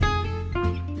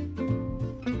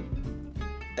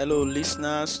Hello,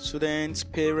 listeners, students,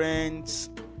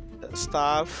 parents,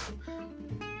 staff.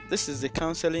 This is the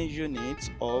counseling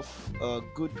unit of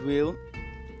Goodwill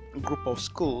Group of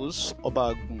Schools,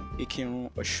 Obagun, Ikirun,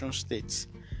 Osun State.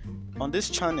 On this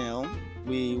channel,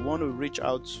 we want to reach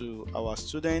out to our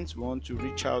students, we want to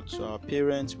reach out to our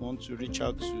parents, we want to reach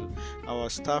out to our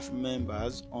staff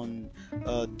members on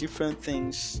different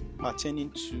things pertaining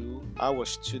to our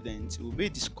students. We'll be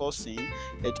discussing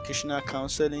educational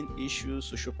counseling issues,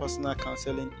 social-personal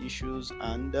counseling issues,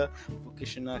 and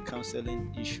vocational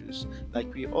counseling issues.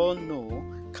 Like we all know,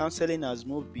 counseling has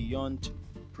moved beyond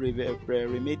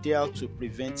remedial to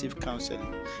preventive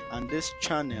counseling, and this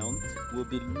channel will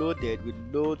be loaded with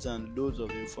loads and loads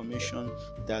of information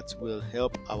that will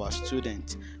help our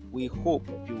students. We hope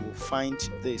you will find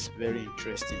this very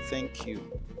interesting. Thank you.